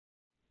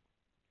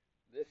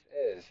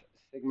This is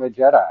Sigma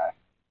Jedi,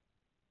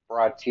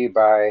 brought to you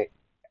by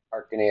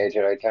Arcania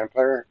Jedi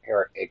Templar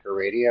here at Acre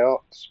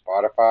Radio,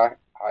 Spotify,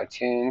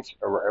 iTunes,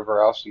 or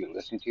wherever else you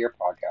listen to your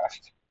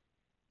podcast.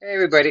 Hey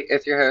everybody,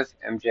 it's your host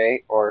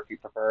MJ, or if you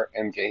prefer,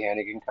 MJ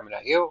Hannigan coming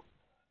at you.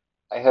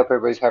 I hope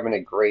everybody's having a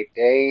great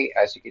day.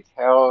 As you can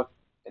tell,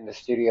 in the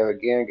studio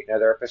again, get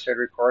another episode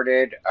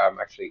recorded.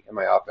 Actually in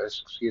my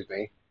office, excuse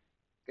me,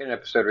 get an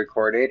episode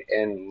recorded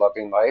and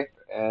loving life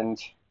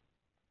and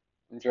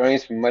enjoying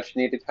some much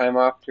needed time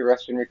off to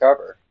rest and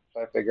recover.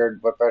 So I figured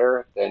what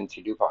better than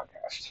to do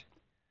podcasts.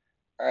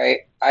 All right,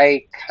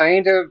 I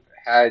kind of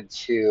had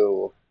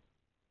to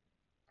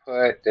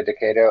put the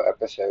Dukkado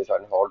episodes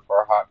on hold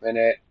for a hot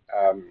minute.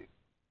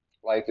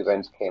 Life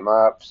events came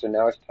up, so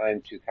now it's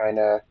time to kind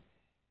of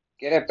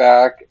get it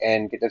back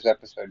and get those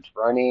episodes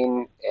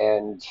running.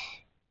 And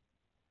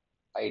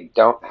I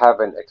don't have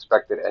an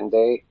expected end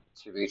date,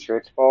 to be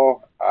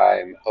truthful.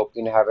 I'm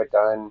hoping to have it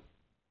done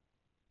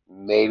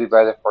maybe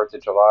by the 4th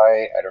of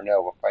July. I don't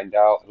know. We'll find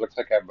out. It looks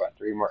like I have about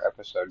three more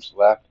episodes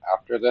left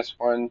after this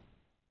one,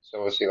 so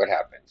we'll see what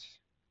happens.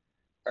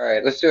 All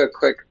right, let's do a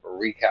quick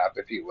recap,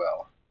 if you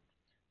will.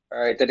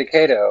 All right, the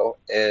Dukkado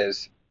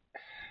is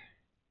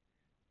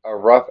a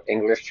rough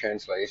English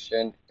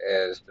translation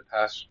is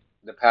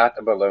the path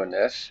of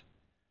aloneness,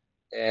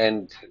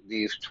 and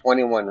these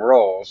 21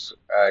 roles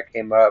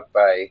came up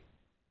by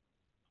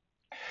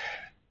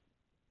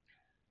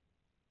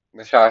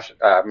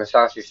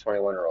Masashi's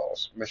 21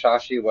 roles.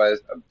 Masashi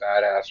was a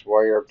badass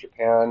warrior of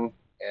Japan,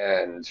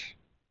 and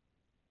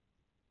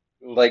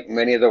like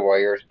many of the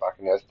warriors back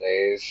in those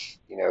days,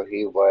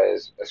 he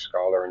was a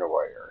scholar and a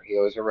warrior. He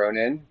was a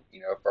Ronin.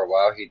 For a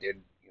while he did,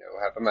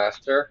 have a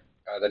master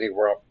that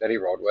he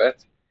rode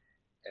with.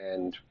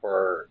 And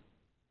for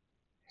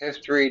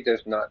history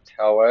does not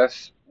tell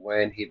us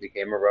when he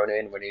became a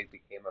Ronin, when he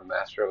became a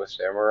masterless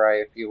samurai,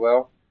 if you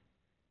will.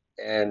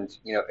 And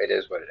it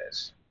is what it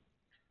is.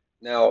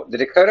 Now, the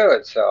Dakota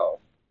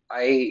itself,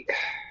 I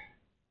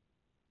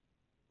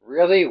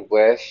really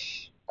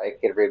wish I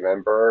could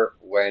remember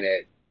when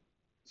it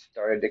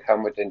started to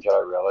come with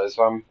Ninja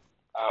realism.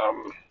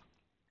 Um,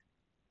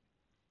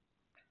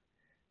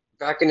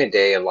 Back in the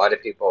day, a lot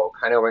of people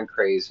kind of went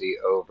crazy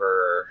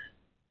over,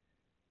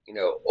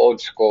 old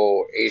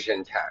school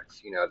Asian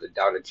texts, the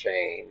Tao Te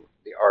Ching,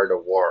 the Art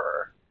of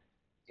War.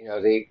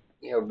 They,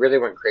 really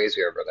went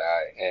crazy over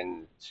that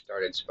and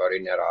started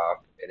spouting that off,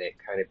 and it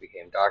kind of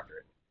became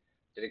doctrine.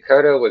 The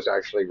Dakota was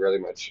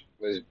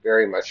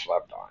very much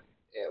slept on.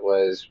 It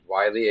was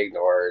widely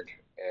ignored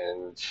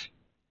and,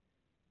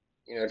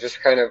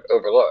 just kind of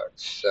overlooked.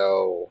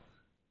 So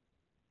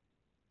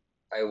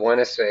I want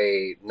to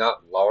say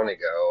not long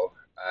ago,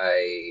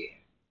 I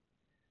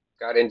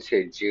got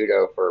into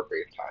judo for a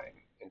brief time.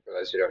 And for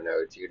those who don't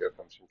know, judo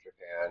comes from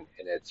Japan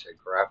and it's a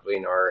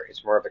grappling art.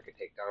 It's more of like a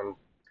takedown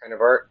kind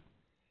of art.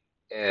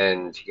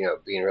 And,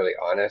 being really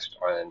honest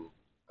on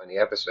the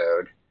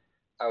episode,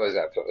 I was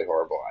absolutely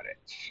horrible at it.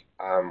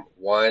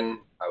 One,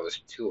 I was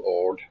too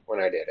old when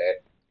I did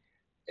it.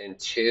 And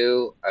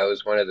two, I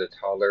was one of the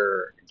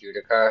taller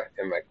judoka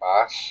in my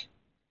class,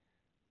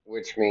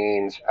 which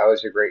means I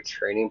was a great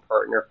training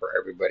partner for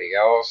everybody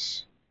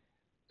else,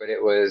 but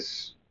it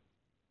was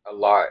a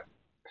lot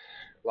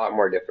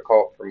more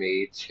difficult for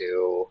me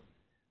to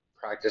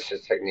practice the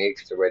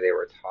techniques the way they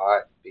were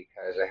taught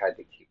because I had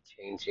to keep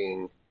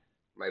changing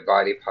my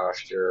body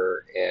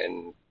posture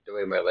and the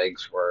way my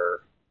legs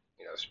were,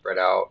 spread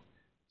out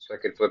so I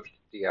could flip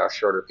the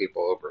shorter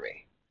people over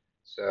me.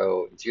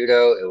 So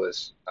judo, it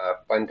was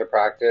fun to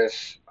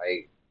practice.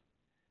 I,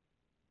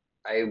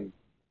 I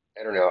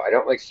don't know. I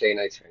don't like saying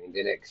I trained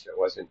in it because it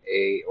wasn't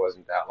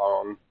that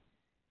long.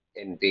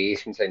 And B,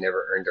 since I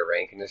never earned a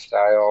rank in the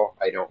style,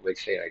 I don't like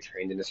saying I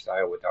trained in the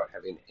style without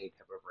having any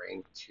type of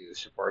rank to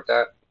support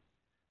that.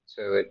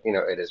 So it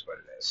is what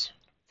it is.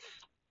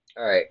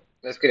 All right,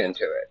 let's get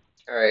into it.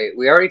 All right,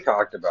 we already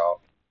talked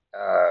about.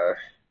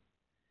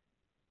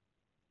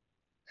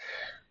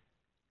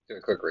 Do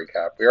a quick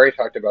recap. We already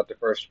talked about the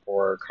first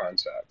four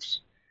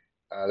concepts.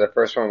 The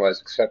first one was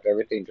accept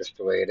everything just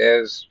the way it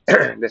is.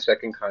 The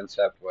second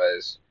concept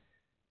was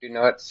do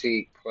not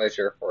seek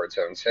pleasure for its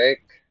own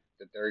sake.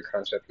 The third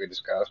concept we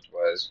discussed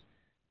was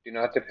do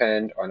not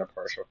depend on a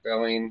partial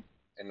feeling.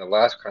 And the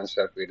last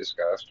concept we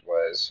discussed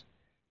was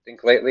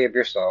think lightly of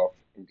yourself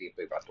and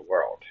deeply about the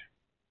world.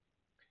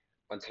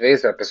 On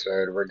today's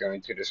episode, we're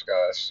going to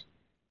discuss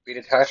be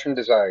detached from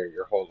desire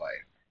your whole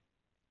life,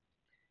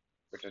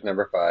 which is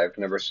number 5.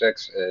 Number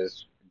 6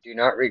 is do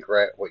not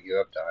regret what you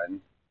have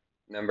done.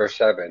 Number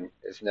 7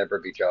 is never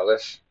be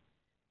jealous.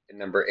 And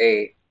number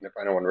 8, the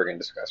final one we're going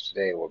to discuss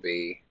today, will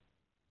be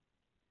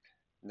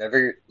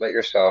never let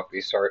yourself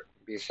be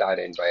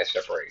saddened by a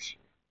separation.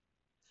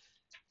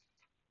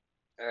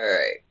 All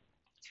right,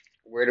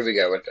 where do we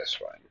go with this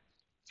one?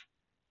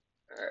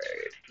 All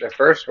right, the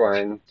first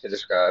one to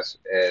discuss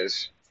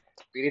is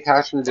be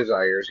detached from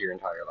desires your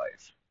entire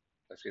life.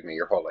 Excuse me,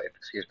 your whole life.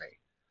 Excuse me.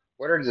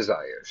 What are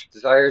desires?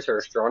 Desires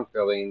are strong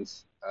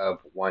feelings of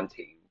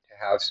wanting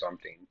to have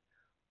something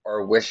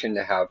or wishing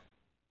to have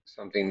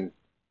something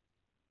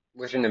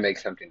wishing to make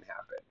something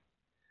happen.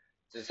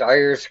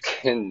 Desires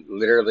can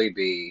literally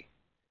be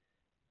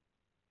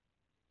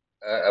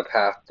a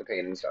path to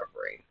pain and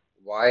suffering.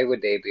 Why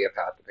would they be a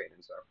path to pain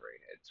and suffering?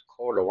 It's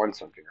cool to want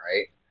something,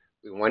 right?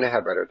 We want to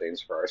have better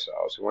things for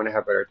ourselves. We want to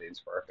have better things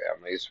for our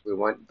families. We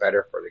want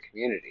better for the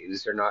community.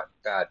 These are not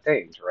bad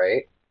things,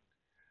 right?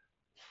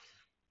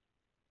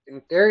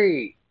 In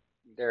theory,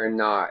 they're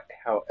not.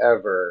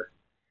 However,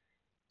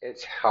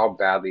 it's how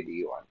badly do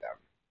you want them?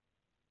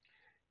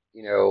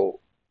 You know,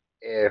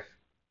 if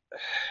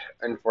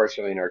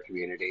unfortunately in our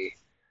community,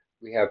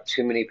 we have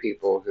too many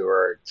people who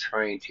are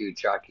trying to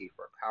jockey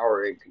for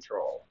power and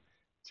control.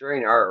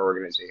 During our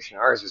organization,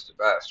 ours is the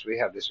best. We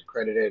have this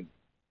accredited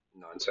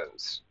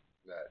nonsense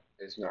that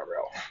is not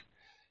real.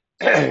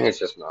 It's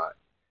just not.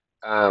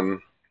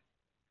 Um,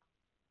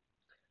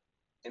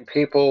 and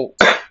people,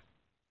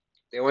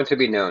 they want to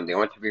be known. They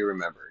want to be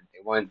remembered.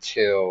 They want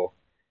to,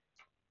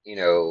 you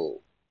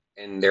know,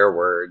 in their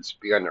words,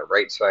 be on the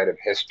right side of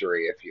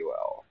history, if you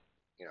will.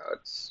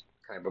 It's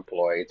kind of a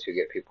ploy to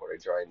get people to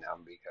join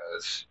them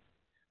because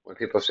when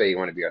people say you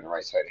want to be on the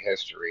right side of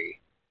history,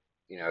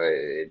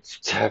 it's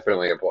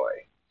definitely a ploy.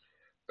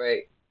 But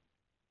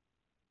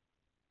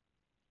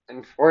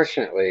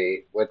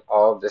unfortunately, with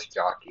all of this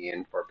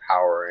jockeying for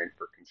power and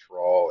for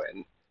control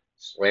and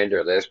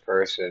slander this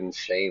person,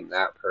 shame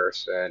that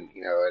person,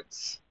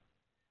 it's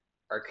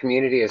our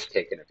community has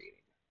taken a beating.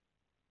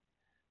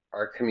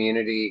 Our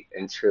community,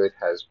 in truth,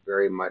 has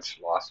very much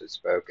lost its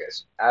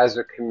focus as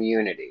a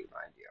community,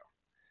 mind you.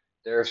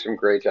 There are some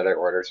great Jedi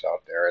orders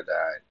out there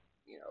that,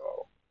 you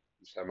know,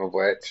 some of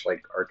which,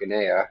 like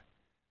Arcanea,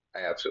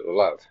 I absolutely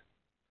love.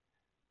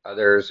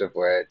 Others of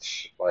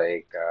which,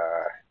 like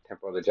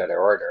Temple of the Jedi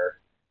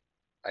Order,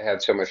 I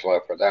have so much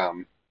love for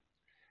them.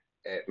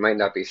 It might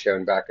not be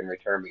shown back in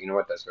return, but you know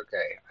what? That's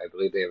okay. I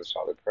believe they have a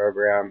solid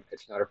program.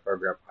 It's not a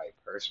program I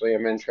personally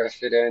am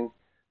interested in,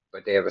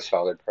 but they have a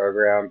solid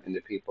program, and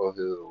the people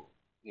who,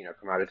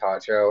 come out of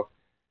Tacho,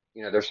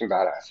 they're some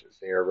badasses.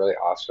 They are really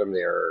awesome.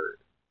 They are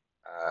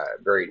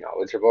very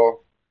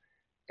knowledgeable,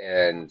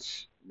 and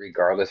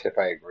regardless if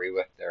I agree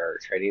with their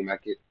training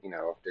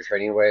their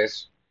training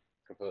ways,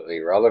 completely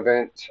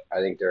irrelevant. I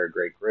think they're a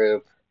great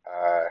group.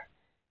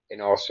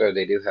 And also,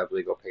 they do have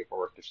legal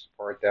paperwork to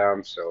support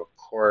them, so of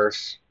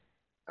course,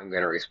 I'm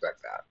going to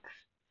respect that.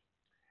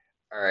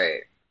 All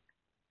right.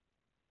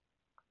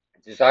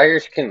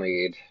 Desires can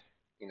lead,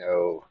 you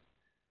know,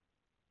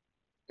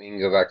 we can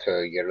go back to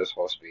Yoda's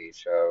whole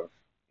speech of,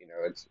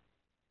 it's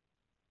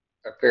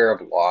a fear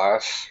of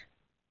loss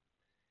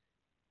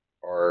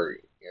or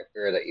a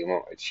fear that you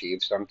won't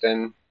achieve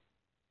something,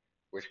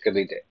 which could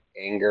lead to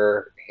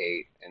anger,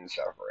 hate, and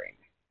suffering.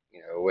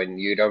 When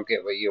you don't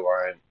get what you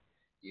want,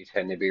 you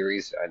tend to be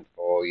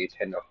resentful. You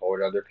tend to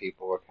hold other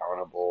people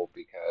accountable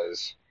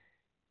because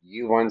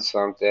you want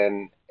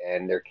something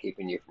and they're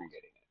keeping you from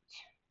getting it.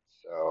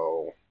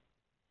 So,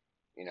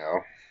 you know,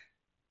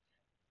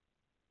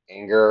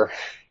 anger,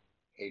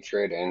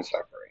 hatred, and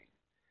suffering.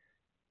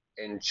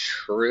 In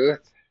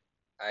truth,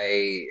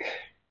 I,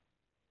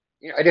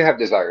 I do have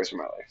desires in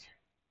my life.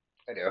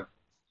 I do.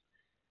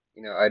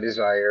 I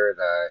desire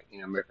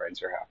that, my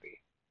friends are happy.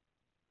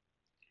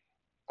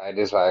 I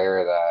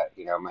desire that,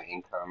 my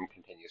income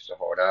continues to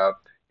hold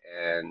up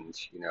and,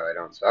 I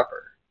don't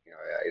suffer.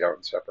 I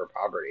don't suffer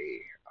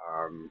poverty.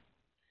 I'm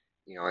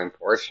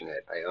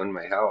fortunate. I own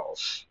my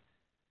house.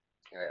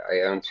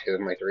 I own two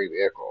of my three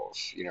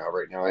vehicles.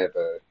 Right now I have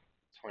a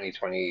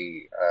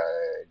 2020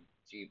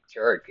 Jeep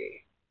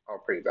Cherokee. All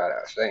pretty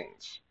badass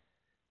things.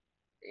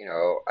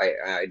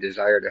 I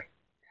desire to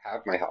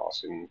have my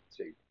house and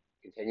to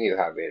continue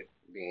have it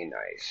being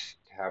nice,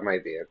 to have my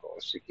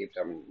vehicles, to keep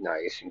them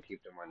nice and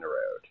keep them on the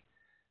road.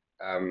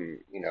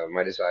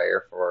 My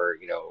desire for,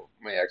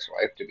 my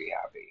ex-wife to be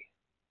happy.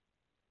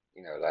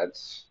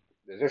 That's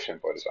those are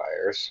simple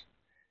desires.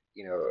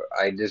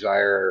 I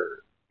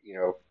desire,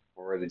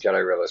 for the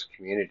Jedi Realist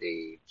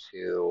community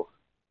to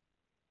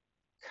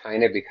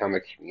kind of become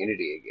a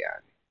community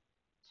again,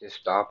 to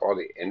stop all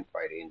the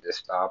infighting, to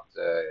stop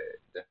the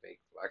fake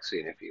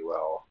flexing, if you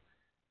will,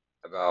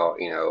 about,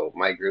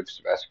 my group's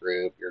the best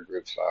group, your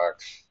group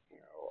sucks.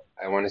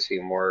 I want to see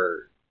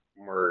more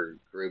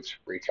groups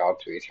reach out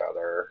to each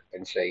other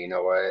and say, you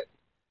know what,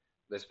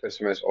 let's put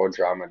some of this old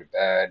drama to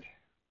bed.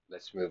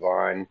 Let's move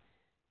on.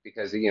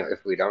 Because,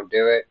 if we don't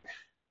do it,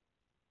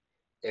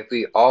 if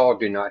we all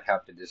do not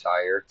have the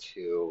desire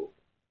to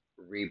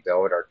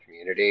rebuild our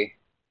community,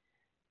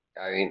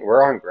 I mean,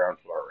 we're on ground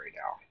floor right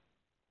now.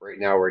 Right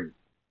now, we're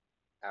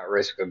at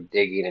risk of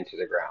digging into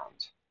the ground.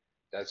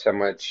 That's how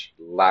much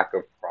lack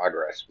of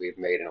progress we've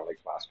made in like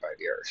the last 5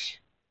 years.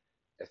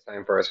 It's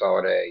time for us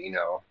all to,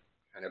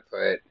 kind of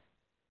put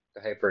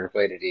the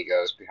hyperinflated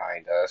egos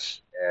behind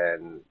us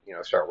and,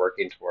 start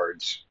working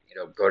towards,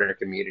 building a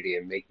community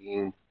and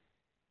making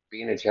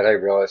being a Jedi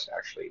realist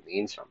actually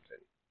means something.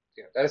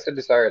 That is the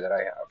desire that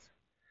I have.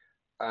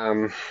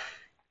 Um,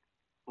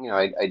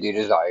 I do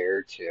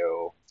desire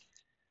to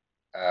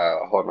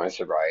hold my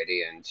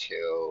sobriety and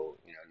to,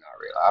 not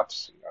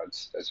relapse.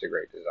 That's a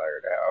great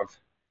desire to have.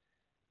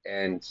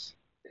 And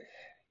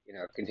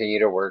continue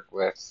to work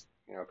with,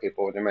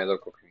 people within my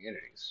local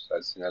communities.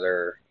 That's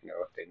another,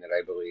 thing that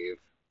I believe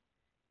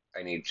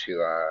I need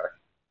to,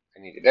 I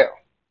need to do.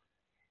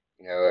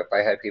 If I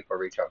had people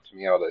reach out to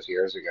me all those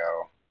years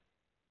ago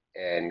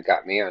and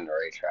got me on the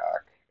right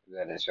track,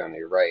 then it's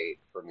only right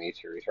for me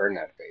to return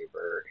that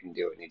favor and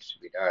do what needs to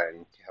be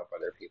done to help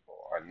other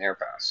people on their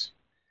path.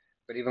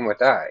 But even with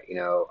that,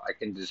 I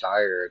can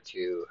desire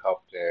to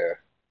help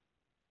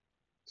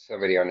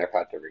somebody on their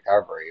path to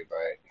recovery,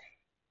 but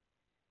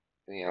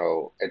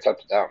it's up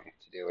to them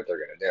to do what they're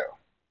going to do.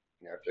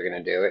 If they're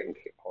going to do it and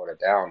hold it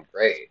down,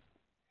 great.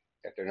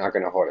 If they're not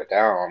going to hold it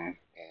down,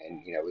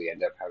 and we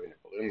end up having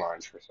a balloon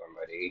launch for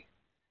somebody,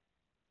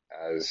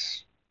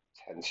 as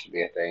tends to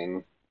be a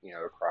thing,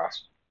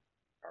 across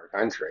our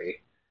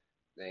country,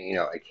 then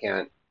I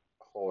can't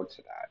hold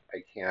to that.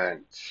 I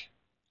can't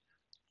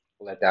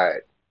let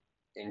that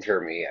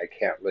injure me. I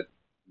can't let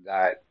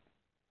that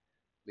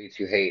lead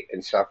to hate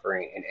and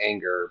suffering and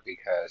anger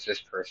because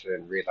this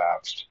person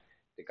relapsed.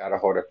 They got a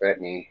hold of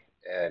fentanyl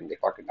and they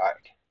fucking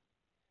died.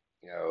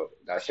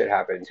 That shit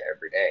happens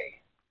every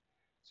day.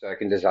 So I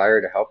can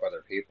desire to help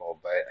other people,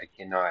 but I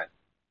cannot.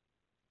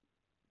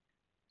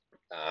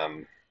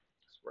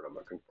 That's what I'm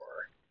looking for.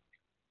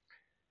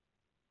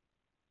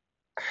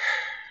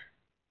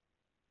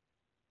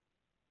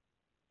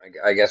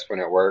 I guess when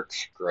it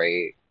works,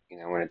 great.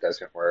 When it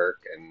doesn't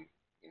work, and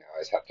I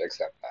just have to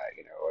accept that.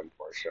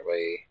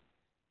 Unfortunately,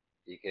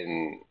 you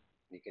can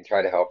you can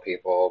try to help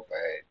people,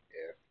 but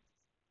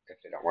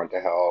if they don't want to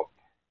help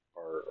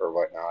or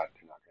whatnot,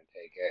 they're not going to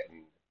take it,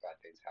 and if bad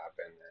things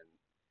happen,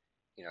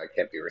 then I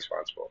can't be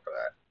responsible for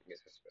that. I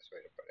guess that's the best way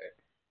to put it.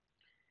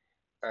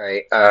 All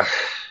right.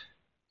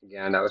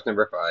 Again, that was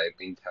number five,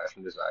 being attached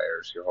and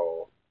desires your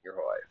whole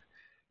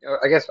life.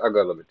 I guess I'll go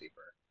a little bit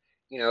deeper.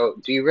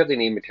 Do you really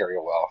need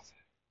material wealth?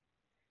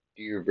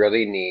 Do you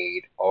really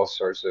need all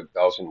sorts of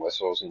bells and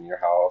whistles in your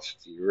house?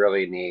 Do you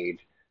really need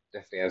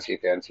the fancy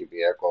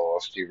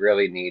vehicles? Do you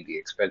really need the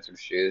expensive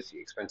shoes, the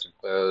expensive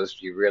clothes?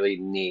 Do you really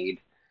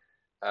need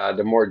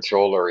the more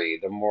jewelry,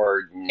 the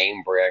more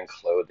name brand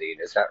clothing?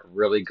 Is that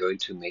really going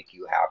to make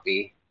you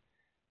happy?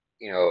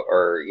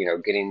 Or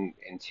getting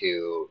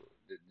into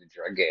the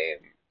drug game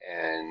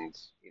and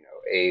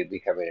A,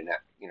 becoming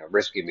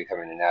risking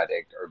becoming an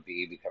addict, or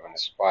B, becoming a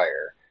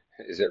spire.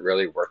 Is it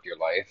really worth your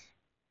life?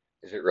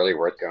 Is it really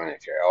worth going to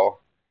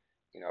jail?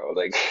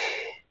 Like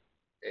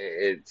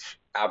it's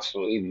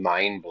absolutely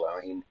mind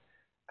blowing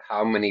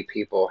how many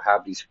people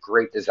have these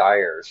great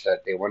desires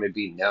that they want to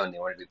be known, they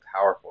want to be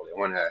powerful, they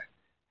want to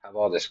have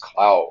all this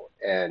clout,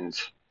 and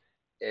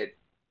it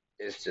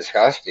is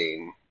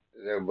disgusting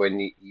that when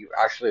you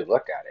actually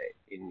look at it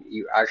and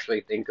you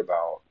actually think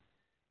about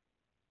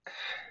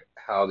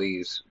how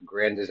these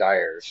grand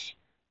desires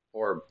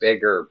for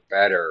bigger,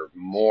 better,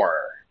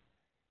 more,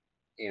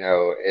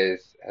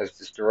 is has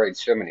destroyed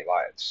so many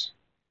lives.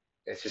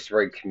 It's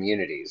destroyed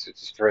communities,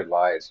 it's destroyed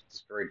lives, it's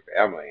destroyed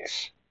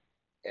families.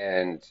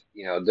 And,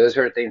 those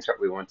are things that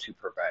we want to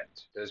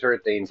prevent. Those are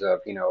things of,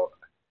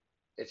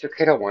 it's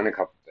okay to want a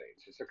couple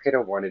things. It's okay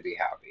to want to be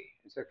happy.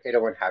 It's okay to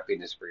want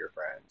happiness for your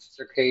friends. It's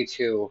okay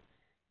to,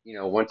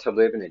 want to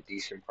live in a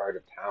decent part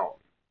of town.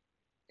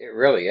 It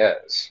really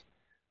is.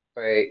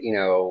 But,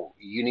 you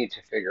need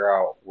to figure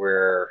out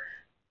where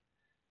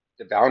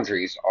the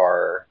boundaries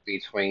are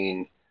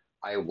between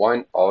I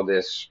want all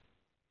this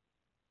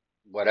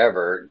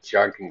whatever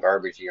junk and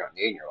garbage you don't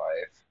need in your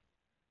life,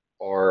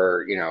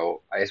 or,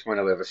 I just want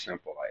to live a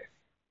simple life.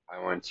 I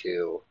want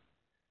to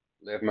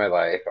live my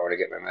life. I want to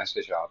get my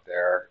message out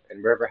there,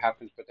 and whatever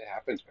happens with it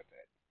happens with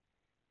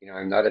it.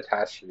 I'm not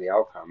attached to the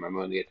outcome. I'm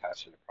only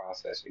attached to the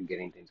process and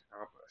getting things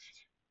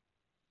accomplished.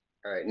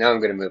 All right, now I'm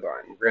going to move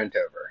on. Rent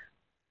over.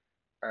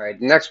 All right,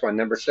 the next one,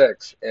 number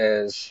six,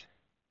 is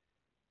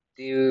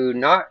do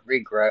not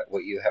regret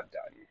what you have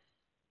done.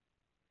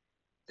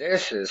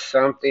 This is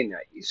something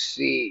that you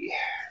see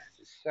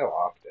so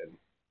often,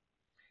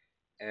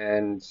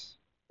 and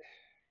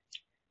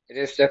it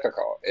is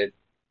difficult.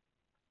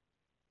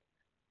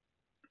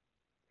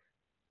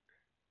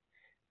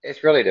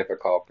 It's really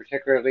difficult,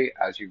 particularly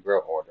as you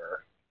grow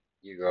older.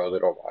 You grow a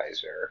little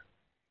wiser,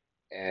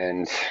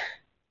 and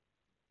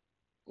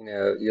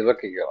you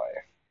look at your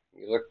life.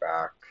 You look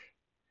back,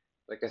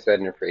 like I said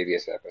in a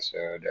previous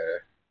episode,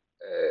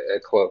 a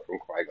quote from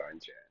Qui-Gon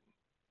Jinn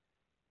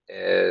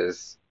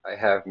is, "I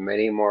have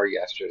many more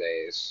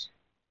yesterdays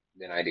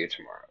than I do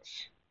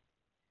tomorrows."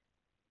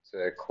 So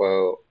the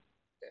quote,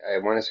 I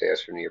want to say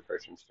it's from the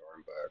Approaching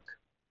Storm book,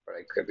 but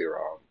I could be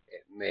wrong.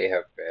 It may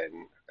have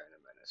been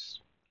Phantom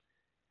Menace.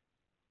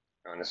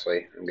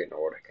 Honestly, I'm getting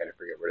old. I kind of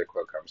forget where the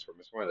quote comes from.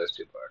 It's one of those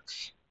two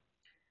books.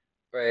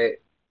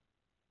 But,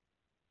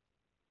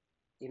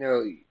 you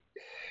know,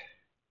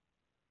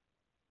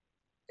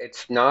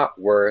 it's not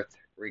worth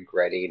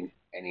regretting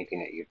anything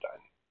that you've done.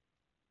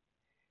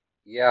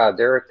 Yeah,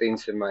 there are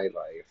things in my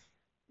life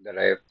that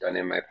I have done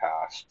in my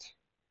past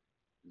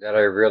that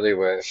I really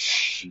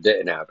wish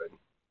didn't happen.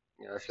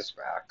 It's just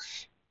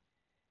facts.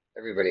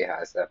 Everybody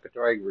has that, but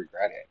do I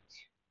regret it?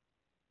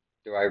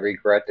 Do I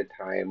regret the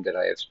time that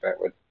I have spent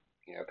with,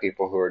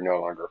 people who are no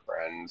longer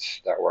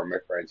friends that were my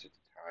friends at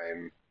the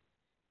time,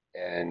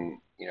 and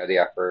the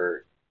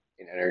effort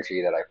and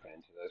energy that I put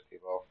into those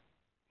people.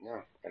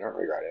 No, I don't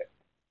regret it.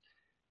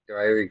 Do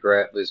I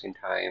regret losing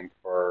time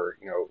for,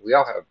 we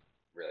all have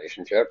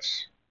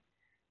relationships,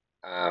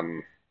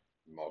 um,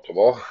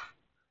 multiple.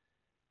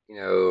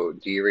 Do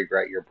you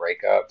regret your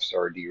breakups,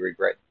 or do you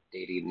regret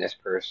dating this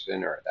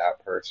person or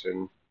that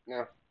person?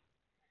 No,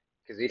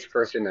 because each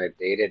person I've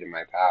dated in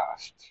my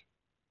past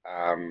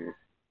um,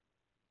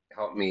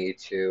 helped me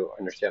to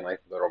understand life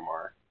a little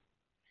more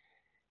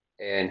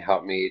and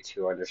helped me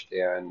to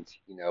understand,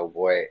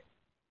 what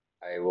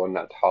I will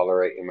not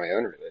tolerate in my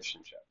own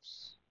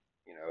relationships.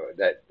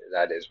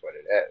 That is what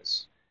it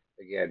is.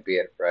 Again, be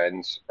it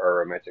friends or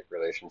romantic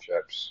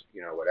relationships,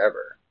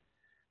 whatever.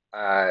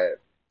 I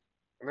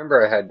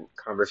remember I had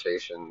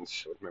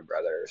conversations with my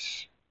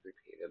brothers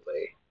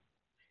repeatedly,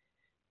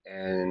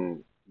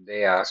 and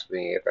they asked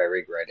me if I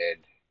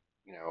regretted,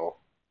 you know,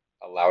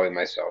 allowing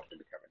myself to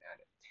become an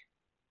addict.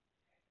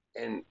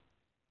 And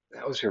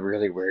that was a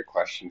really weird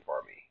question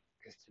for me,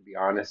 because to be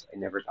honest, I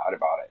never thought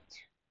about it.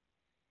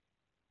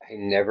 I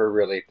never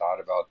really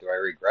thought about, do I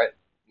regret,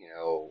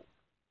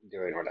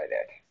 doing what I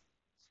did?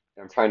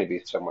 I'm trying to be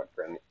somewhat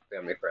friendly,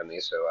 family friendly,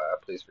 so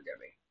please forgive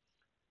me.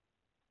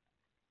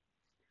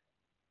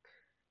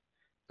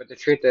 But the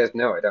truth is,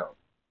 no, I don't.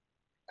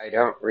 I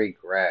don't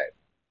regret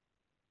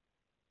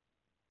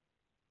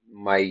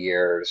my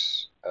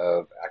years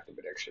of active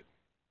addiction.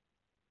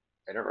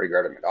 I don't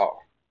regret them at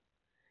all.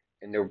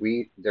 And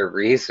the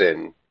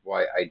reason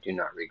why I do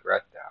not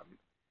regret them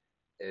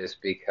is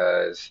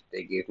because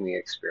they gave me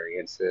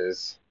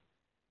experiences,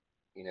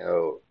 they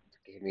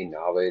gave me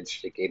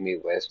knowledge, they gave me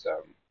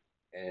wisdom,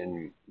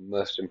 and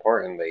most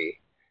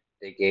importantly,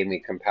 they gave me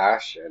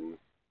compassion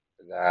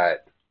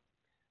that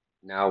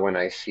now when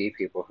I see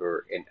people who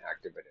are in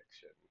active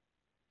addiction,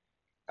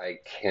 I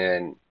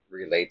can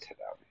relate to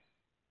them.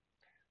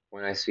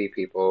 When I see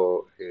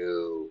people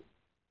who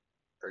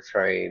are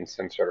trying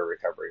some sort of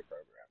recovery program,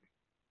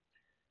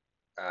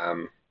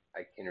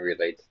 I can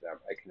relate to them.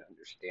 I can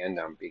understand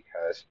them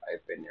because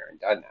I've been there and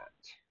done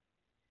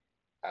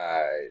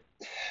that.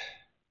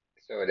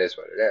 So it is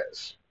what it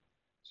is.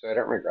 So I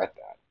don't regret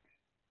that.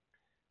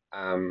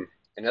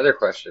 Another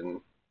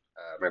question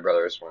my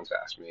brothers once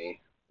asked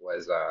me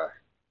was,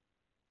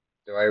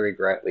 do I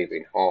regret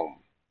leaving home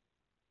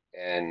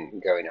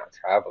and going out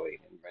traveling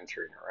and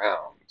venturing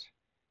around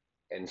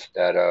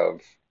instead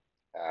of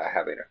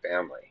having a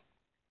family?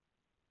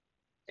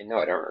 And no,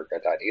 I don't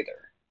regret that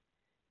either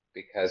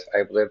because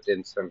I've lived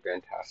in some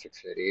fantastic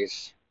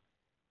cities.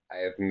 I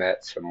have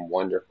met some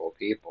wonderful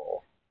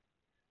people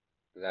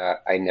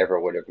that I never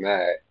would have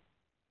met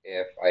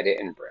if I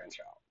didn't branch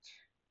out.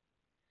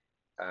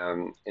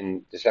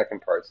 And the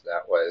second part to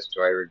that was,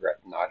 do I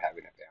regret not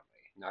having a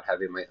family, not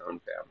having my own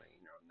family,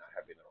 not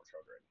having little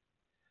children?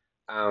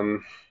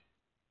 Um,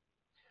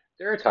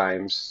 there are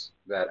times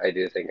that I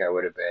do think I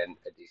would have been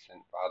a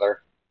decent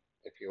father,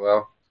 if you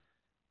will,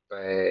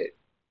 but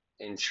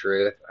in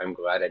truth, I'm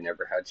glad I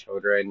never had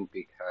children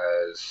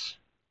because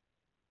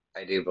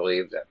I do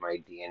believe that my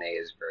DNA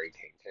is very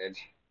tainted,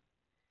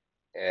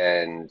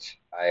 and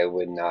I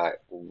would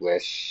not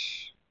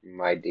wish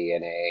my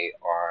DNA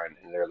on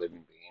another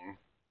living being.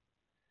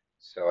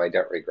 So I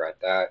don't regret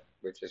that,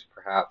 which is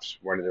perhaps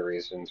one of the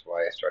reasons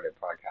why I started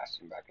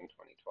podcasting back in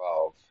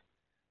 2012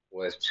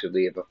 was to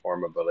leave a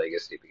form of a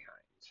legacy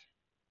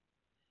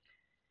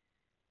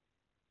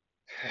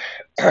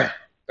behind.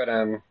 But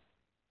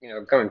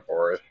going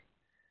forward,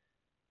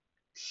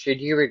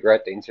 should you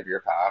regret things of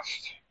your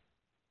past?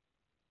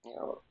 You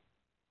know,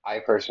 I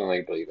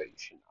personally believe that you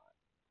should not.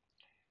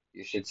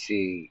 You should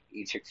see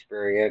each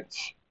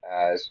experience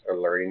as a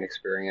learning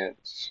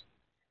experience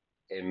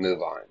and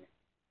move on.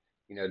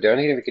 The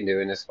only thing we can do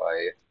in this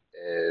life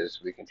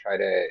is we can try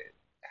to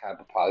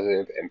have a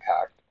positive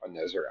impact on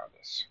those around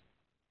us.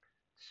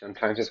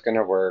 Sometimes it's going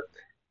to work,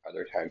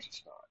 other times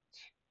it's not.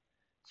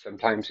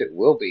 Sometimes it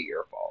will be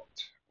your fault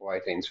why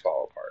things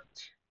fall apart.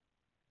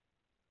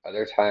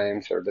 Other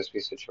times it'll just be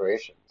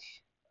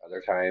situations.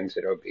 Other times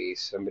it'll be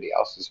somebody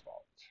else's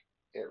fault.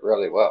 It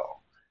really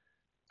will.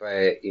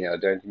 But, the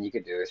only thing you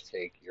can do is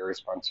take your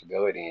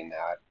responsibility in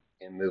that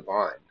and move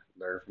on.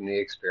 Learn from the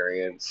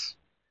experience,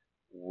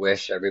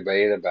 wish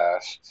everybody the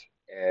best,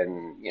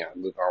 and,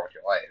 move on with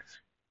your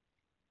life.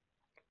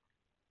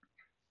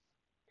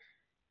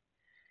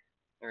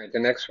 All right, the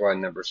next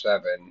one, number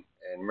 7,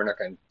 and we're not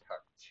going to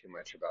talk too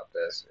much about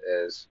this,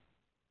 is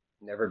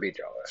never be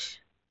jealous.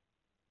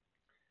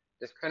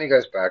 This kind of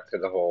goes back to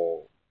the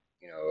whole,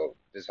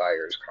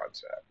 desires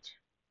concept.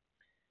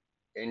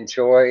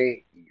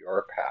 Enjoy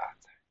your path.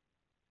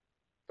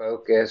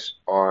 Focus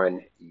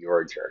on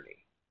your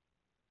journey.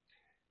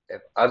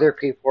 If other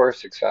people are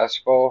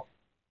successful,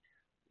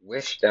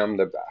 wish them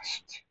the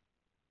best.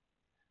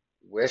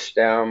 Wish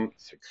them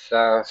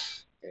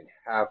success and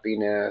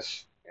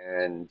happiness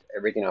and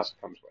everything else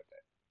that comes with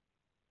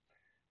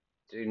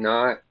it. Do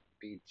not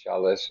be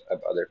jealous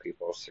of other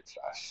people's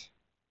success.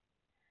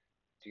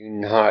 Do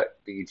not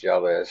be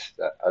jealous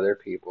that other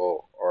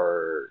people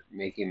are are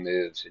making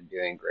moves and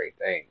doing great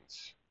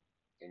things,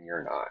 and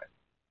you're not.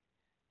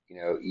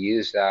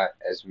 Use that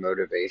as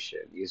motivation,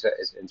 use that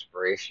as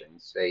inspiration.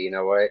 Say, you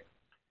know what?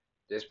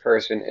 This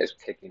person is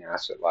kicking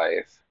ass at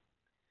life.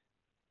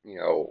 You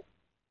know,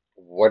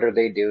 what are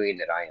they doing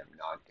that I am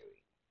not doing?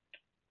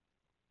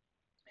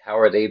 How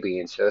are they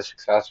being so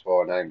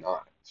successful and I'm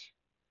not?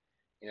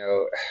 You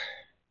know,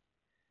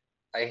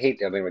 I hate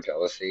dealing with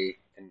jealousy,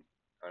 and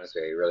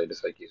honestly, I really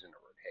dislike using the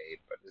word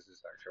hate, but this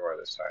is actually one of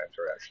those times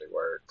where it actually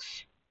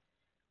works.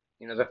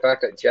 The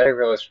fact that Jedi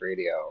Realist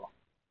Radio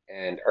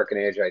and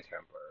Arcanagi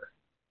Templar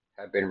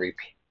have been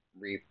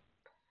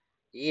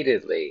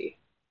repeatedly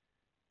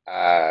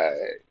uh,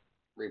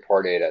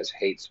 reported as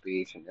hate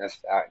speech and this,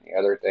 that, and the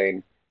other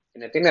thing.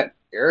 And the thing that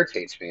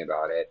irritates me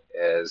about it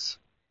is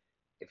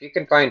if you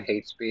can find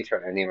hate speech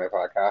on any of my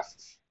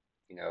podcasts,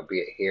 be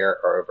it here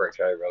or over at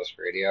Jedi Realist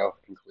Radio,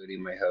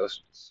 including my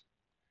hosts,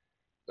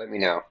 let me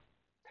know.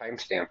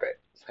 Timestamp it.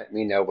 Let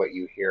me know what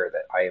you hear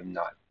that I am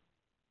not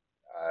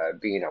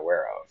being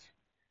aware of.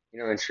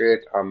 In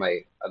truth, on my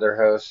other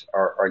hosts,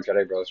 or on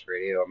Jedi Bros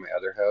Radio, on my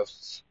other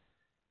hosts,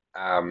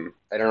 I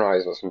don't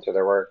always listen to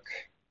their work.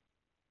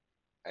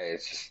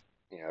 It's just,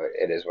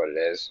 it is what it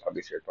is. I'll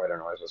be truthful, I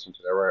don't always listen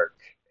to their work,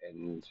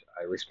 and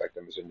I respect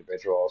them as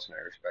individuals, and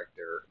I respect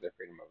their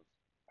freedom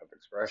of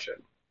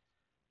expression.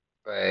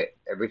 But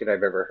everything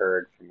I've ever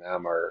heard from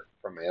them or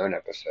from my own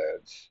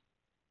episodes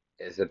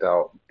is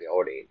about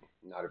building,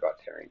 not about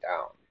tearing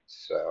down.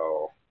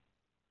 So,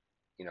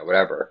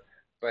 whatever.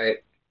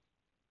 But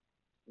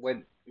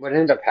what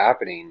ended up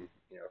happening,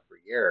 for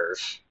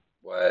years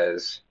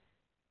was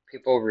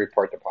people would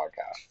report the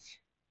podcasts,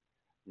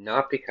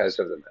 not because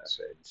of the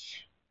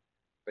message,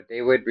 but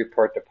they would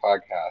report the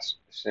podcast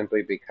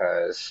simply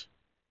because,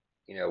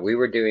 we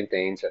were doing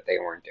things that they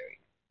weren't doing.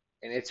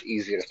 And it's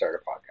easy to start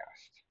a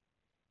podcast.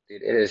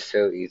 Dude, it is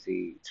so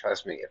easy.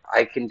 Trust me. If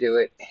I can do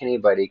it,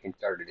 anybody can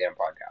start a damn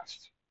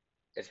podcast.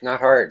 It's not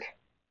hard.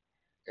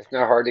 It's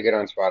not hard to get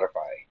on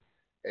Spotify.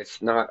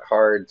 It's not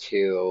hard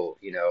to,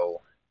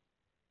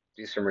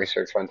 do some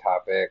research on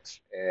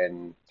topics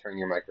and turn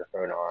your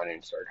microphone on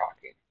and start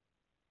talking.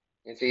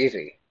 It's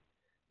easy.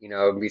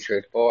 Be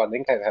truthful. I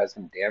think I've had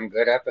some damn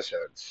good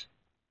episodes.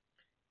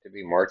 To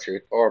be more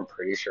truthful, I'm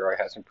pretty sure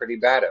I had some pretty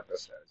bad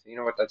episodes. You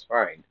know what? That's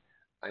fine.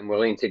 I'm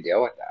willing to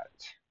deal with that.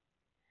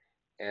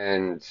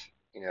 And,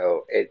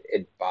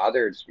 it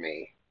bothers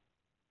me,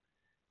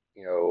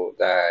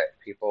 that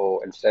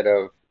people, instead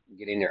of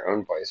getting their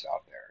own voice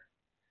out there,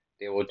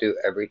 they will do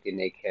everything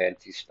they can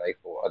to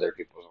stifle other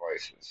people's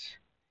voices.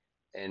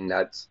 And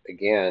that's,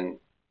 again,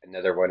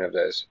 another one of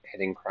those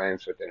hidden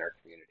crimes within our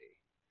community.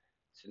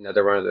 It's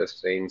another one of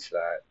those things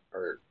that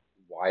are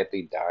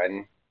widely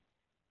done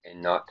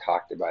and not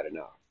talked about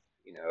enough.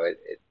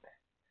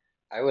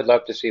 I would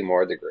love to see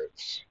more of the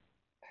groups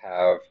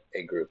have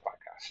a group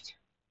podcast.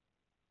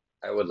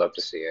 I would love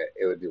to see it.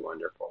 It would be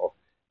wonderful.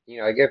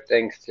 I give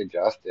thanks to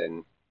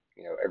Justin,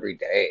 every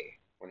day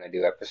when I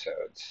do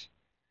episodes,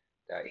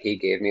 that he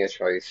gave me a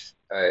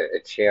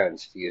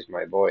chance to use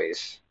my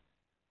voice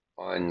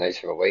on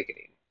Nights of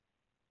Awakening.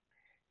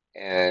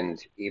 And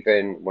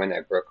even when I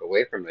broke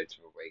away from Knights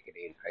of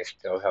Awakening, I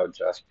still held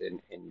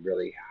Justin in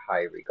really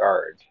high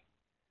regard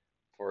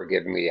for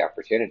giving me the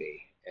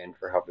opportunity and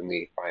for helping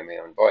me find my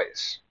own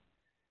voice.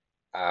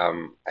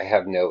 I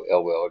have no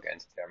ill will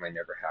against him. I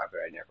never have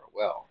it. I never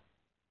will.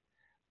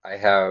 I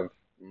have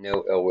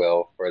no ill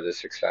will for the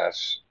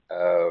success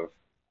of,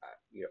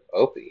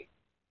 Opie.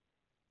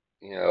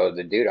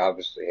 The dude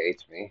obviously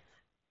hates me.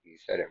 He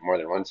said it more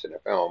than once in a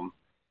film.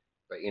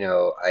 But,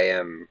 I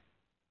am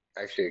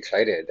actually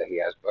excited that he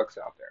has books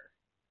out there,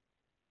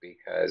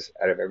 because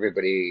out of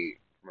everybody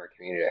from our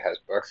community that has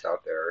books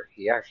out there,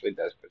 he actually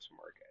does put some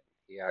work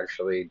in. He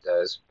actually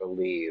does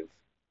believe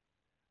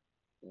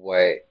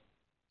what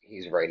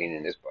he's writing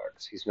in his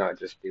books. He's not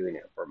just doing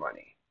it for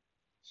money.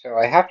 So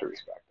I have to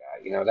respect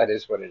that. That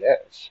is what it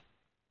is.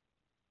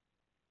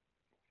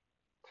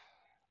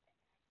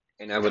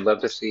 And I would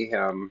love to see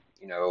him,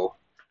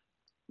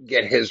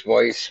 get his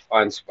voice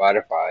on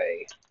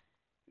Spotify,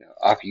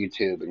 off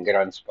YouTube and get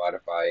on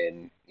Spotify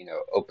and,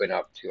 open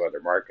up to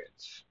other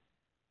markets.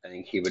 I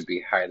think he would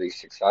be highly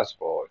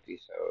successful if he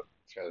so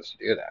chose to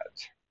do that.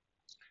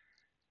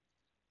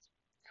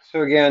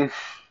 So again,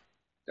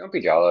 don't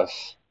be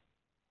jealous.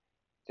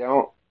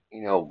 Don't,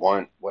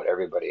 want what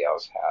everybody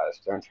else has.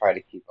 Don't try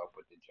to keep up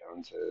with the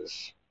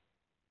Joneses.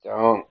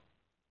 Don't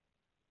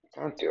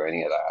don't do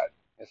any of that.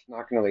 It's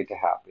not going to lead to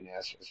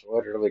happiness. It's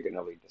literally going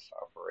to lead to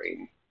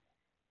suffering.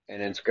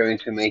 And it's going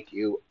to make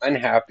you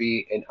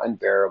unhappy and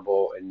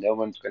unbearable, and no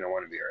one's going to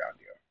want to be around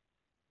you.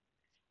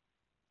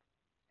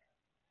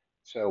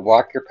 So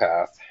walk your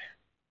path,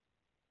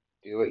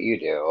 do what you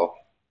do,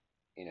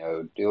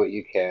 do what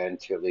you can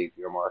to leave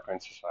your mark on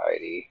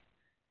society,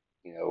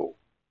 you know,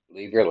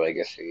 leave your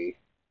legacy.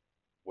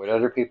 What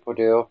other people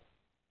do,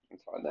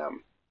 it's on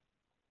them.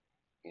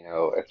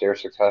 If they're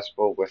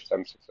successful, wish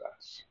them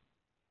success.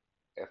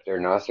 If they're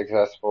not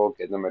successful,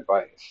 give them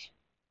advice.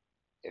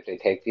 If they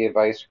take the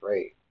advice,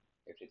 great.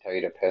 If they tell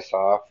you to piss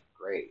off,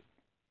 great.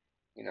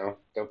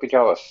 Don't be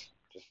jealous.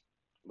 Just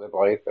live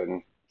life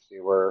and see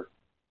where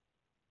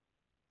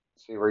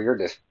see where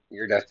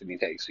your destiny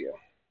takes you.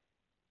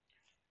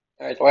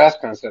 All right, the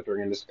last concept we're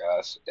going to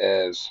discuss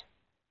is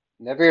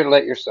never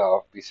let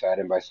yourself be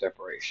saddened by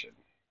separation.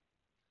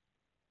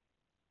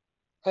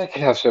 I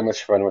could have so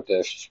much fun with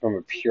this just from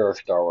a pure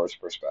Star Wars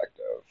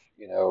perspective.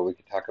 We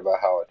could talk about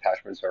how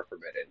attachments are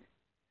forbidden.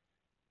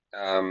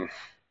 Um,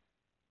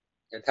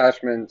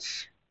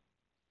 attachments.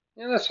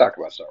 Let's talk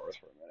about Star Wars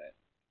for a minute.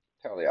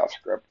 Totally off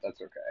script.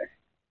 That's okay.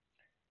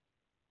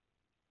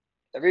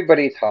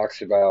 Everybody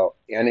talks about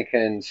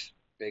Anakin's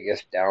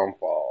biggest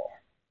downfall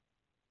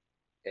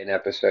in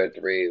Episode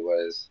 3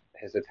 was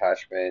his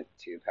attachment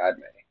to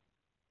Padme.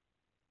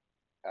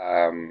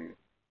 Um,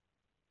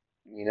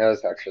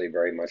 it's actually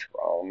very much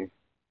wrong.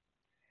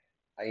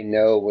 I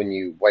know when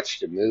you watch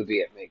the movie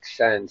it makes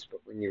sense,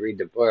 but when you read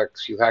the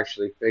books, you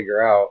actually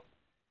figure out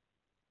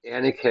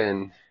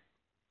Anakin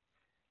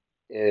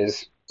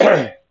is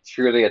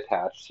truly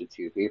attached to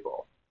two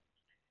people.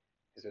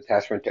 His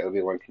attachment to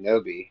Obi-Wan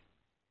Kenobi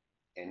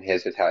and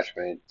his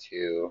attachment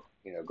to,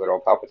 good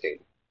old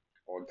Palpatine,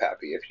 old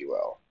Pappy, if you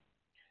will.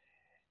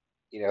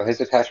 His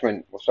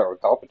attachment, we'll start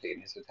with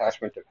Palpatine. His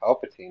attachment to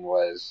Palpatine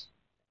was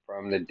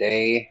from the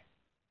day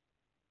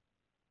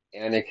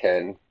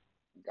Anakin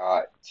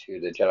got to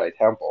the Jedi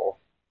Temple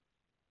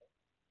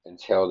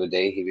until the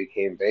day he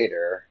became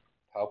Vader.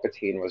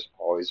 Palpatine was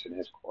always in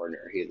his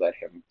corner. He let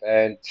him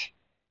vent.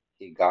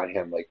 He got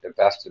him like the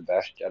best of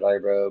best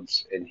Jedi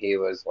robes, and he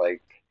was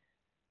like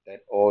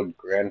that old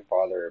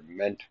grandfather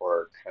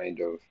mentor kind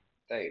of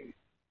thing,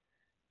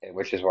 and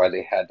which is why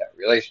they had that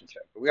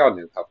relationship. But we all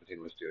knew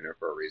Palpatine was doing it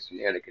for a reason.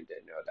 Anakin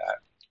didn't know that,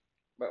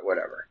 but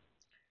whatever.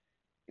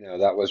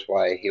 That was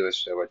why he was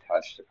so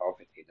attached to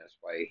Palpatine. That's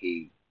why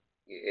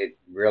it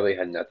really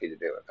had nothing to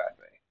do with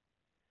Padme.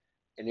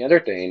 And the other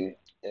thing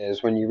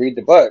is when you read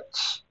the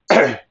books,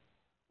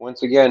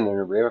 once again, in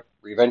the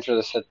Revenge of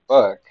the Sith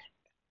book,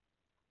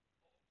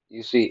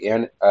 you see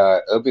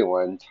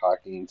Obi-Wan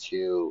talking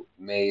to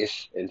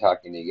Mace and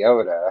talking to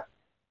Yoda,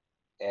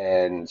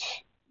 and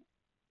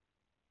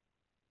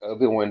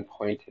Obi-Wan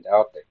pointed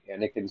out that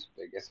Anakin's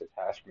biggest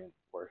attachment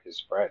were his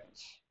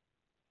friends.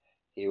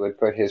 He would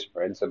put his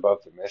friends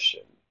above the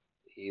mission.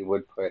 He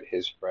would put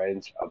his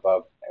friends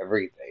above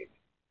everything.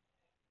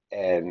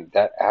 And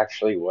that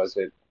actually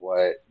wasn't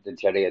what the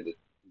Jedi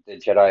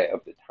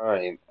of the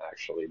time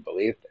actually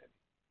believed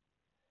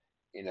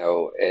in.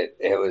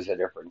 It was a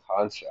different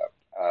concept.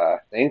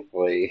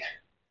 Thankfully,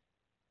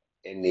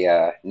 in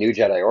the New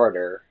Jedi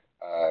Order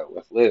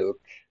with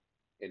Luke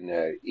in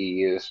the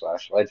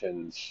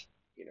EU/Legends,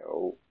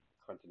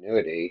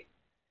 continuity,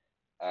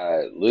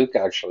 Luke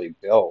actually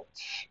built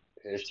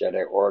his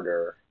Jedi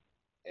Order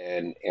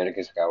in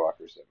Anakin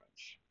Skywalker's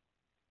image.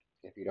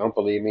 If you don't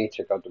believe me,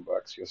 check out the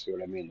books. You'll see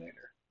what I mean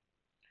later.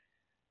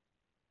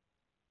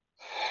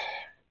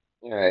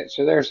 All right,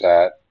 so there's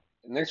that.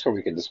 The next one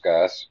we could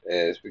discuss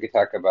is we could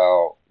talk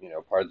about,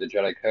 part of the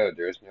Jedi Code.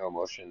 There is no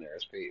emotion, there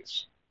is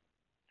peace.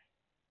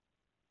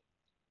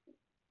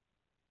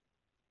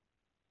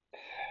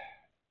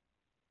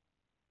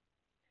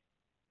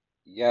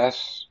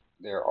 Yes,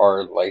 there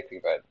are life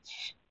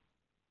events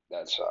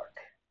that suck.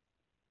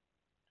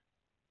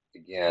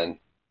 Again,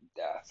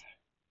 death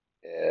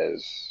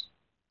is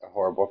a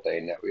horrible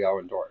thing that we all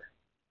endure.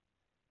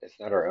 It's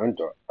not our own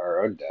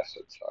deaths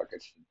that suck.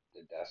 It's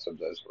the deaths of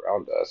those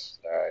around us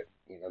that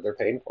they're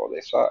painful.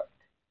 They suck.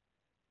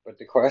 But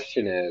the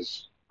question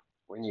is,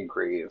 when you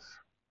grieve,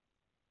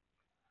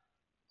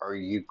 are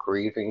you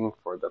grieving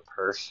for the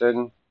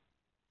person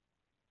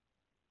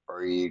or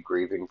are you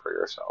grieving for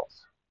yourself?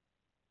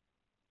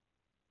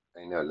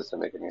 I know it doesn't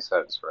make any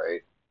sense,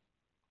 right?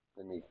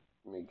 Let me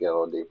get a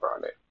little deeper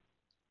on it.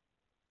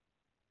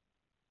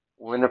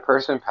 When a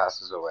person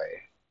passes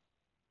away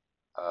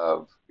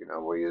of,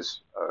 we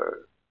use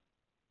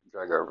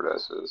drug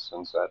overdoses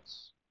since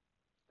that's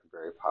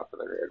very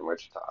popular here in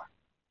Wichita.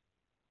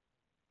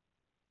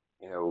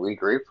 We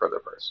grieve for the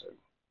person.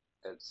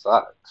 It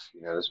sucks.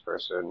 This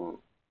person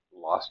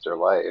lost their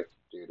life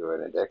due to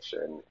an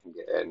addiction and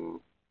getting,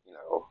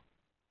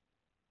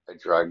 a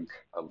drug,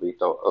 a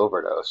lethal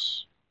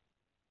overdose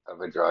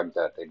of a drug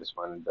that they just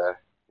wanted to,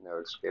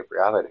 escape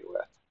reality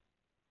with.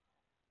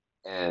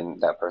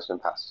 And that person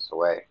passes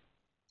away.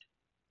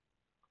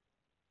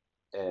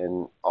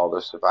 And all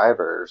the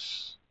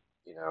survivors,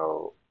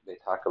 they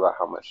talk about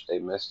how much they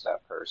miss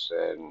that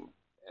person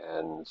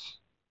and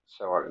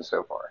so on and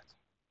so forth.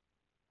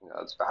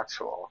 It's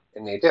factual,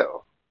 and they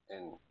do,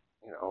 and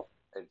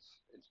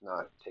it's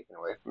not taken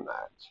away from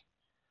that.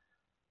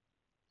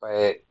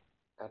 But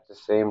at the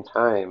same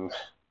time,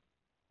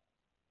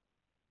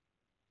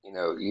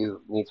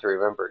 you need to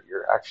remember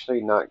you're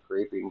actually not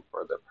grieving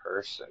for the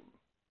person.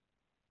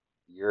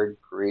 You're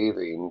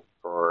grieving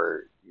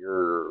for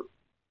your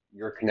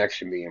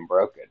connection being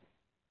broken.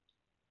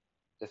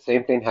 The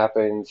same thing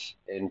happens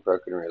in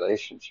broken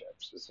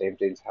relationships. The same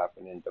things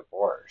happen in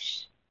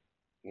divorce.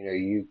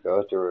 You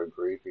go through a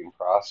grieving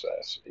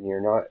process, and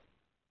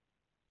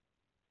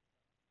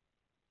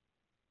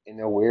in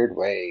a weird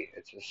way,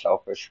 it's a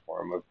selfish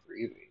form of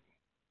grieving.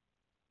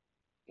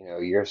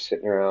 You're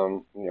sitting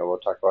around, we'll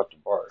talk about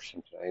divorce,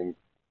 something I'm,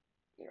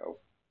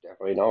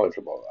 definitely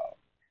knowledgeable about,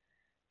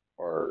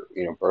 or,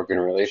 broken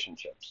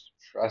relationships.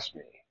 Trust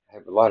me, I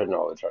have a lot of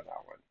knowledge on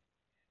that one.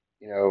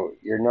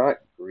 You're not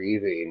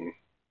grieving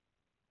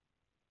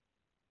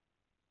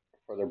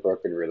for the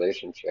broken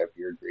relationship,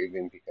 you're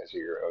grieving because of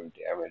your own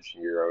damage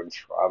and your own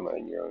trauma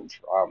and your own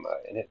trauma,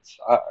 and it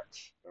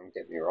sucks. Don't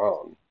get me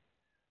wrong,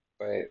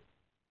 but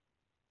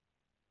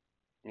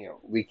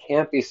we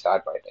can't be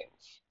sad by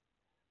things.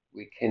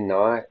 We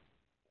cannot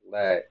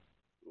let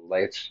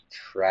life's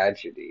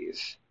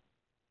tragedies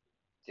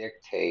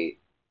dictate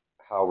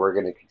how we're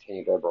going to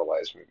continue to live our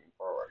lives moving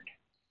forward.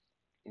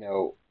 You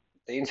know,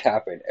 Things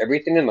happen.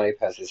 Everything in life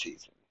has a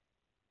season.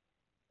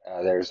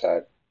 There's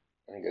that,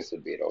 I think it's the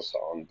Beatles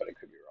song, but it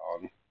could be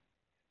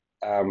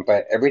wrong.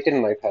 But everything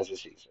in life has a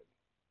season.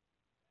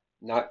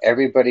 Not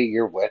everybody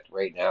you're with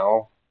right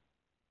now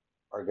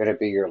are going to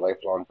be your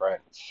lifelong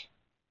friends.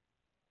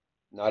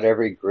 Not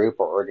every group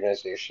or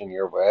organization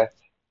you're with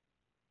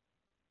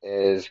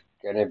is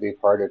going to be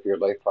part of your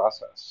life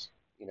process.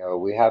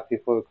 We have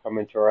people who come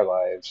into our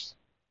lives,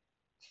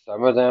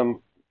 some of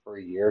them for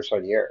years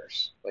on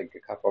years. Like a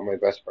couple of my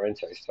best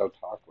friends I still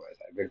talk with.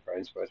 I've been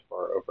friends with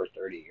for over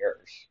 30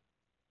 years.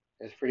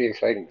 It's pretty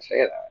exciting to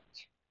say that.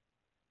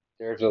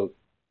 There's a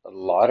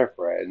lot of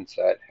friends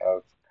that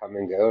have come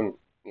and gone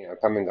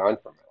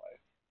from my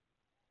life.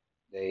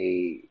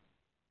 They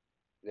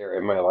they're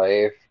in my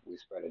life. We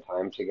spend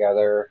time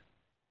together.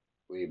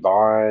 We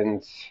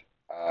bond.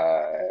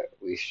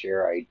 We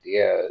share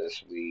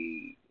ideas.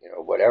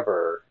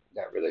 Whatever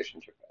that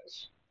relationship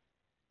is,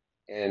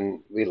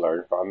 and we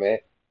learn from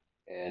it.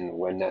 And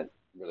when that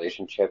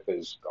relationship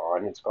is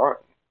gone, it's gone,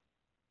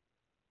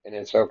 and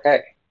it's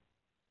okay.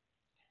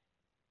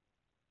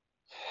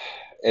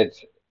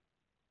 It's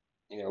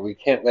we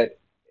can't let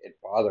it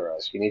bother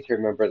us. You need to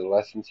remember the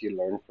lessons you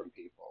learn from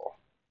people,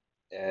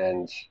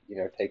 and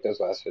take those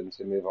lessons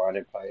and move on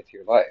and apply it to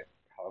your life.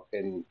 How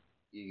can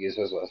you use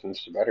those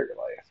lessons to better your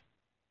life?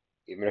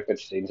 Even if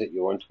it's things that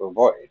you want to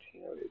avoid.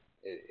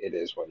 It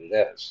is what it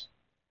is.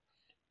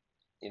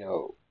 You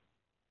know,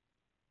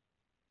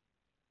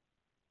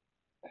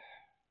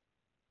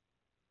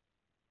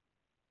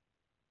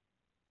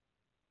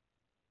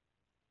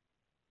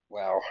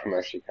 wow, I'm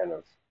actually kind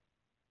of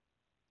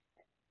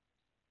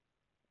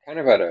at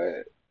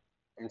a.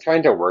 I'm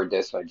trying to word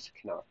this. I just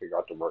cannot figure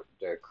out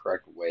the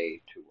correct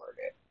way to word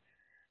it.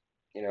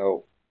 You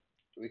know,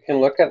 we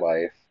can look at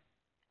life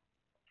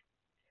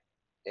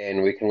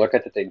and we can look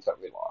at the things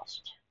that we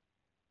lost.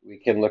 We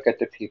can look at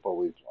the people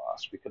we've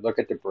lost. We can look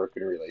at the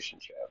broken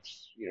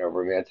relationships,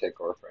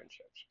 romantic or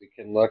friendships. We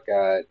can look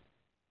at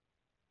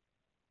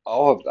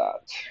all of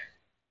that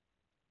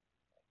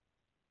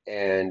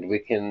and we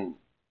can,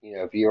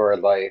 view our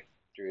life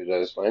through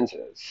those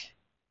lenses.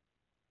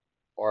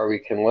 Or we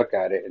can look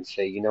at it and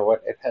say, you know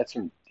what, I've had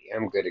some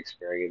damn good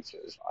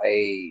experiences.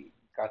 I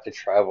got to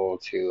travel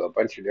to a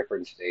bunch of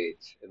different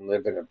states and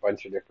live in a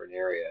bunch of different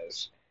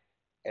areas.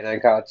 And I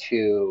got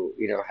to,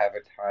 have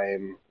a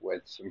time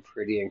with some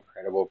pretty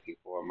incredible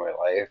people in my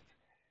life.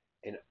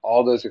 And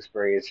all those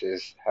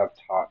experiences have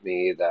taught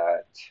me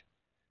that,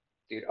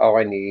 dude, all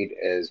I need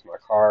is my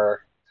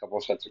car, a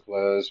couple sets of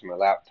clothes, my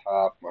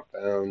laptop, my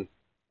phone,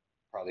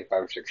 probably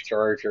five or six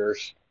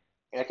chargers,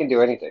 and I can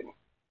do anything.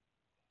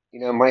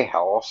 My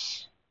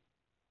house.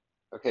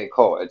 Okay,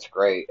 cool. It's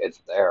great.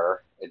 It's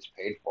there. It's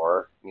paid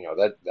for.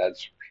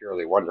 That's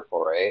purely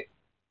wonderful, right?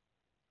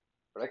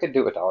 But I could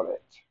do without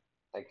it.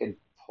 I could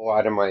pull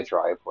out of my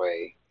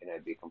driveway and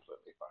I'd be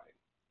completely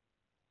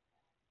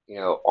fine.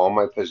 All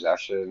my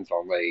possessions,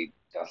 all my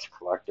dust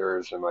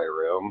collectors in my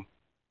room,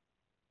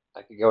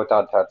 I could go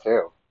without that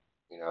too.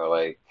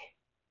 Like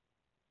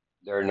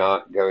they're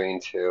not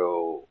going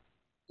to,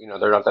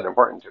 they're not that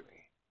important to me.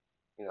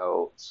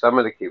 Some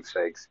of the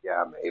keepsakes,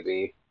 yeah,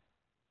 maybe,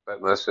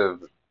 but most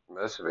of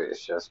it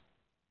is just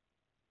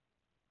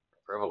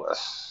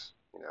frivolous.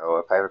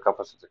 If I have a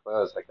couple sets of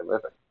clothes, I can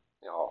live it.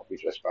 I'll be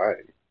just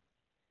fine.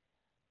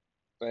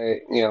 But,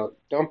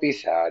 don't be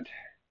sad.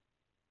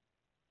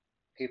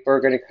 People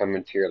are going to come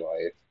into your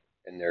life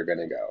and they're going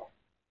to go.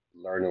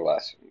 Learn the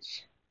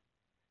lessons.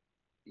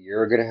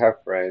 You're going to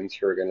have friends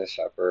who are going to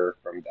suffer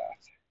from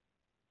death,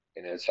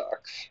 and it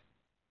sucks,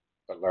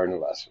 but learn the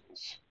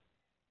lessons.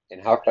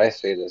 And how can I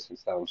say this and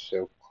sound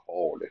so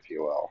cold, if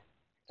you will?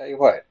 Tell you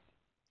what,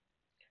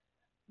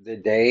 the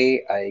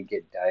day I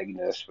get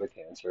diagnosed with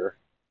cancer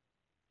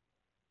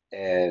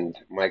and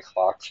my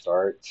clock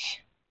starts,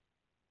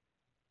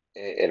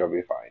 it'll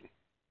be fine.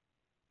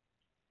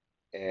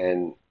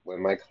 And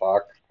when my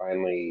clock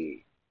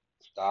finally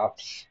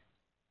stops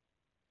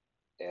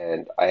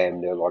and I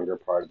am no longer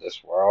part of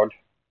this world,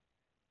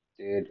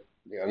 dude,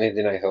 the only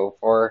thing I hope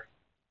for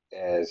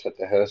is that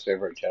the host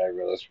over at Jedi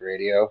Realist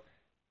Radio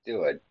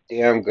do a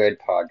damn good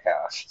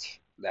podcast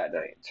that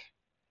night.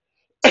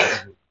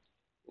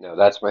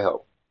 That's my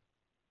hope.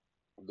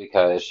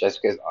 Because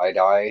just because I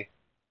die,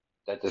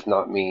 that does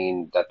not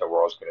mean that the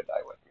world's going to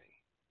die with me.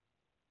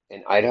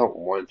 And I don't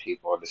want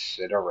people to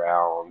sit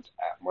around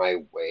at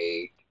my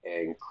wake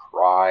and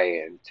cry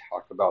and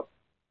talk about,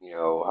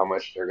 how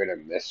much they're gonna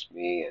miss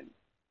me and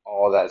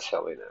all that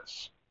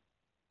silliness.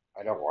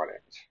 I don't want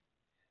it.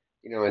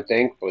 And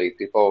thankfully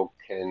people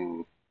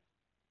can,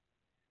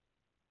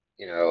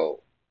 you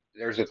know,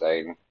 there's a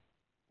thing,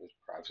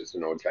 perhaps it's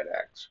an old Gen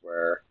X,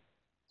 where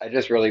I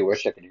just really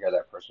wish I could hear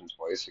that person's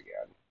voice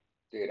again.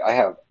 Dude, I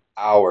have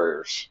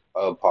hours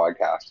of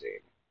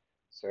podcasting.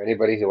 So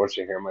anybody who wants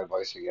to hear my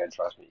voice again,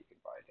 trust me, you can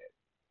find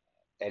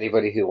it.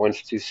 Anybody who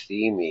wants to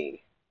see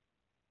me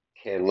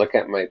can look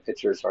at my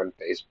pictures on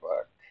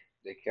Facebook.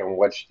 They can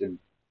watch the,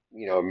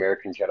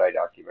 American Jedi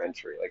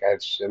documentary. Like I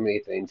have so many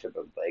things of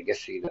the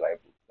legacy that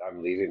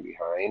I'm leaving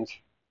behind.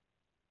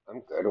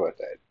 I'm good with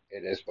it.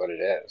 It is what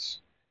it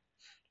is.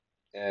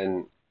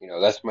 And,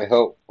 that's my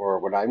hope for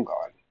when I'm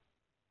gone.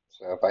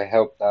 So if I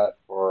hope that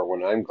for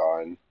when I'm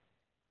gone,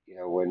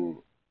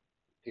 when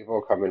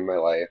people come in my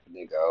life and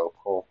they go,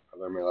 cool, I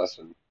learned my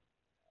lesson.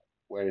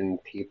 When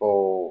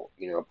people,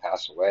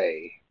 pass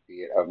away,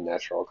 be it of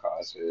natural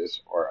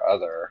causes or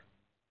other,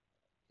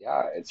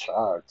 yeah, it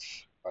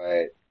sucks,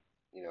 but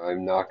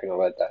I'm not gonna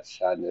let that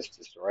sadness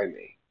destroy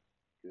me.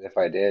 Because if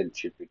I did,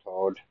 truth be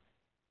told,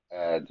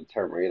 the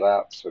term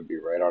relapse would be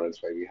right on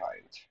its way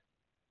behind.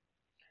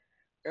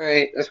 All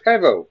right, that's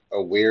kind of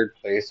a weird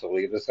place to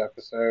leave this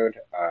episode.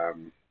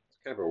 It's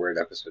kind of a weird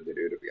episode to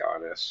do, to be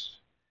honest.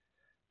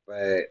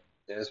 But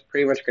that's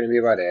pretty much going to be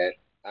about it.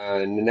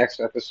 In the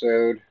next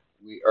episode,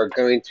 we are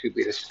going to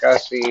be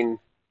discussing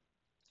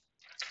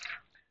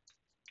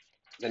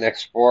the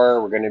next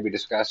four. We're going to be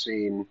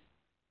discussing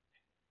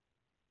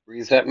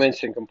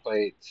resentments and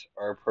complaints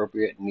are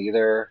appropriate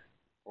neither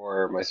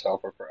for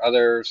myself or for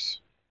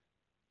others.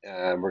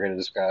 We're going to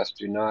discuss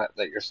do not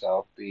let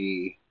yourself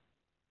be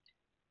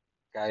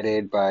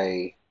guided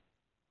by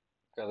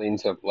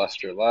feelings of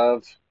lust or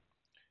love.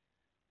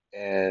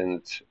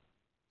 And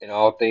in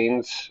all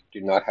things,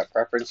 do not have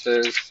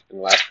preferences. And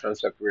the last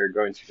concept we are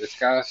going to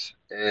discuss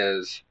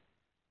is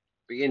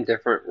be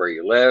indifferent where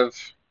you live.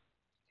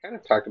 Kind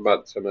of talked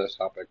about some of those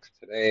topics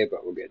today,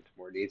 but we'll get into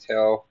more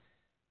detail.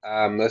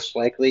 Most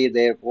likely,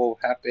 they will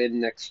happen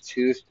next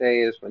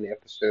Tuesday is when the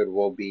episode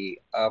will be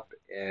up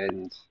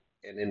and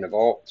in the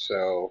vault.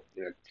 So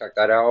check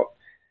that out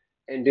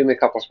and do me a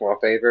couple small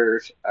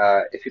favors.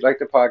 If you like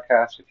the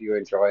podcast, if you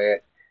enjoy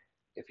it,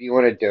 if you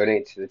want to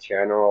donate to the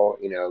channel,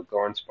 go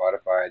on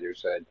Spotify.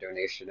 There's a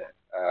donation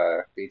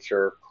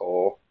feature.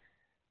 Cool.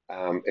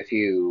 If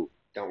you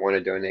don't want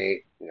to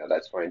donate,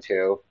 that's fine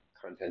too.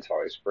 Content's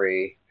always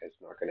free. It's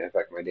not going to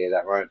affect my day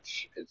that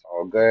much. It's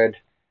all good.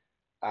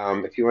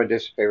 If you want to do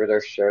us a favor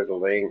there, share the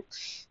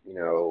links,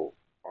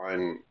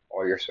 on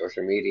all your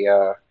social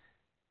media.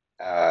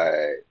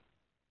 Uh,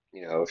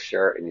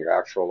 share it in your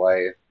actual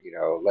life.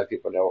 Let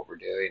people know what we're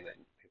doing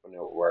and people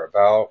know what we're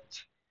about.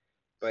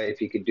 But if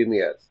you could do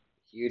me a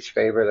huge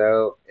favor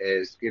though,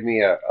 is give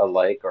me a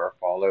like or a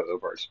follow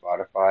over at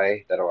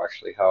Spotify. That'll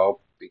actually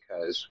help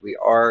because we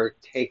are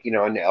taking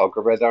on the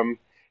algorithm.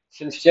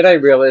 Since Jedi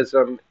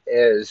realism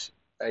is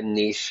a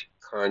niche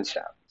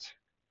concept,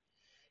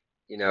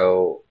 you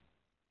know,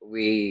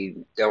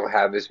 we don't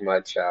have as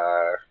much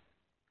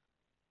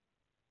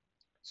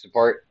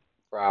support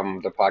from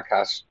the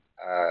podcast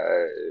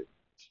uh,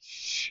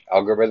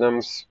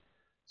 algorithms.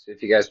 So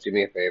if you guys do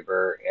me a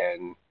favor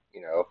and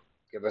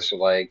give us a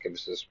like, give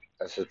us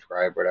a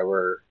subscribe,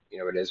 whatever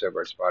it is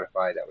over at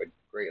Spotify, that would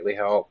greatly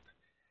help.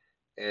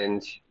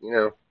 And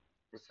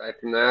aside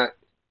from that,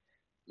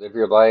 live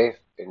your life,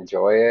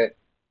 enjoy it.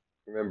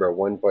 Remember,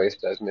 one voice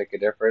does make a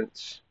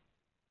difference.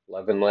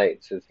 Love and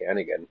light, says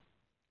Hannigan.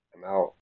 I'm out.